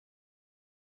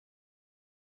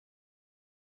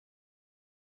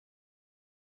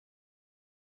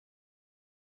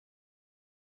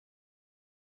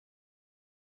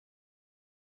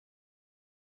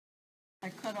I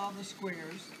cut all the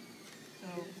squares, so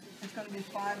it's going to be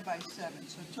 5 by 7,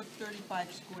 so it took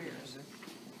 35 squares.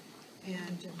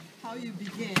 And how you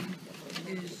begin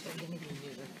is,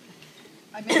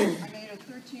 I made a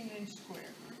 13-inch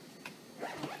square.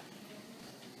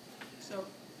 So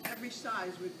every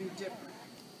size would be different.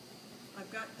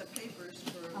 I've got the papers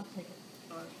for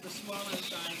the smaller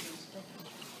sizes,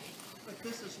 but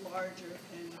this is larger,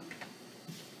 and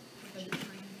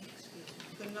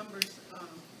the numbers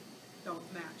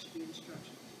don't match the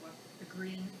instructions. What? The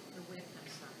green, the width, I'm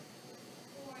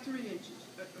sorry. 3 inches,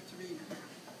 or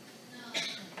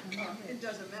 3.5. It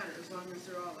doesn't matter as long as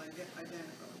they're all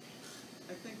identical.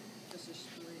 I think this is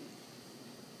 3.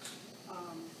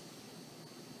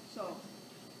 So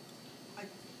I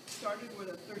started with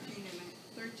a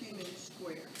 13-inch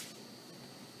square,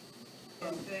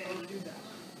 and then do that.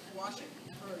 Wash it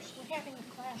first. We're having a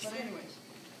class. But anyways,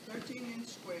 13-inch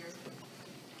square,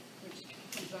 which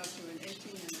comes out to an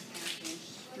 18.5-inch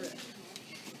strip,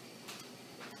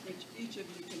 which each of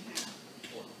you can have.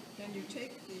 Then you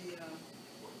take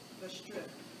the strip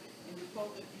and you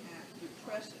fold it in half. You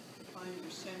press it to find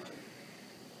your center,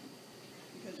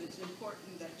 because it's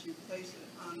important that you place it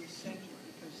on the center,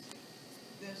 because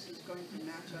this is going to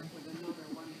match up with another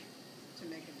one to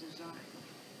make a design.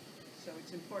 So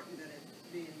it's important that it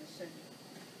be in the center.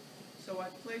 So I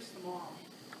place them all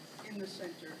in the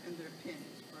center, and they're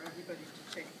pins for everybody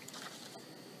to take.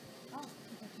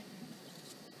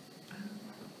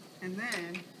 And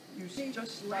then you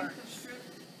just length the strip,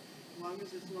 as long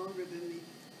as it's longer than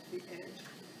the edge.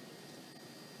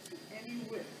 Any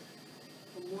width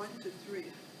from 1 to 3.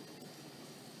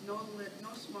 No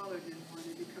smaller than 1,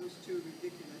 it becomes too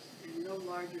ridiculous, and no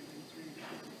larger than 3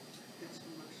 because it gets to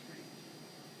look strange.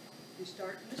 You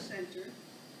start in the center,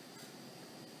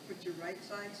 put your right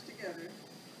sides together,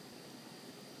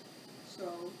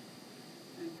 sew,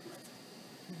 and flip.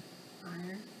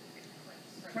 Iron?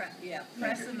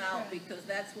 Press them out, because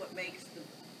that's what makes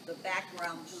the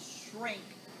background shrink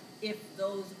if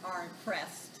those aren't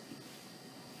pressed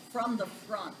from the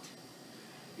front,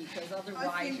 because otherwise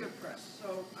I finger press,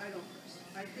 so I don't press.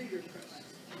 I finger press.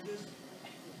 I just,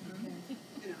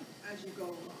 as you go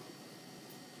along.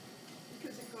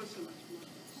 Because it goes so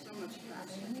much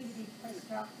faster.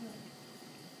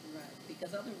 Right,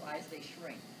 because otherwise they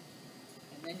shrink.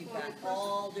 And then you've got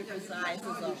all different sizes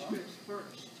of them. Strips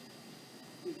first.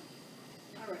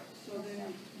 All right, so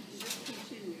then you just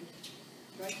continue.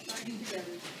 Right sides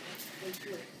together and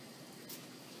flip.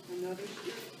 Another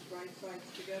strip, right sides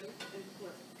together and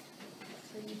flip.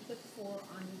 So you put 4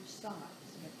 on each side,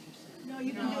 is what you're saying? No,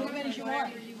 you can do as many as you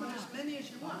want. Put as many as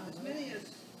you want, as many as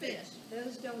fits.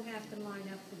 Those don't have to line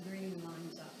up, the green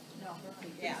lines up. No.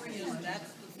 Yeah, because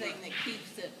that's the thing that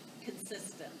keeps it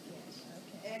consistent. Yes,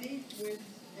 okay. Any width,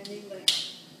 any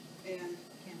length, and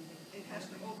it has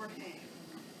to overhang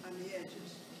on the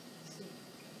edges.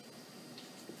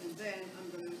 And then I'm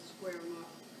going to square them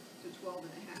up to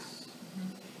 12.5.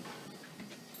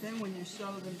 Then when you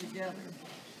sew them together,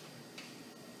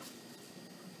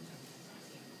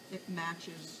 it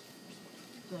matches,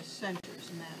 the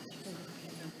centers match.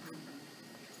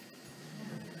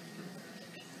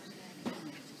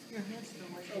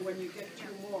 So when you get 2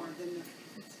 more, then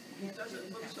it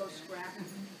doesn't look so scrappy.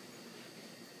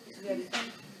 Then,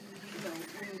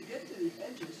 when you get to the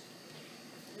edges,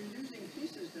 you're using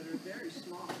pieces that are very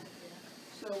small.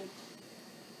 So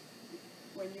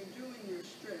when you're doing your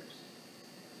strips,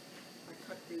 I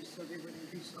cut these so they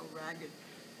wouldn't be so ragged,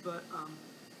 but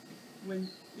when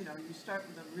you start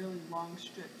with a really long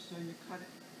strip, so you cut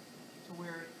it to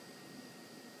where,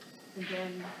 and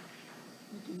then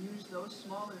you can use those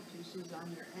smaller pieces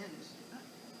on your ends.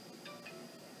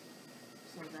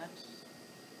 So that's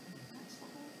the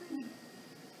whole thing.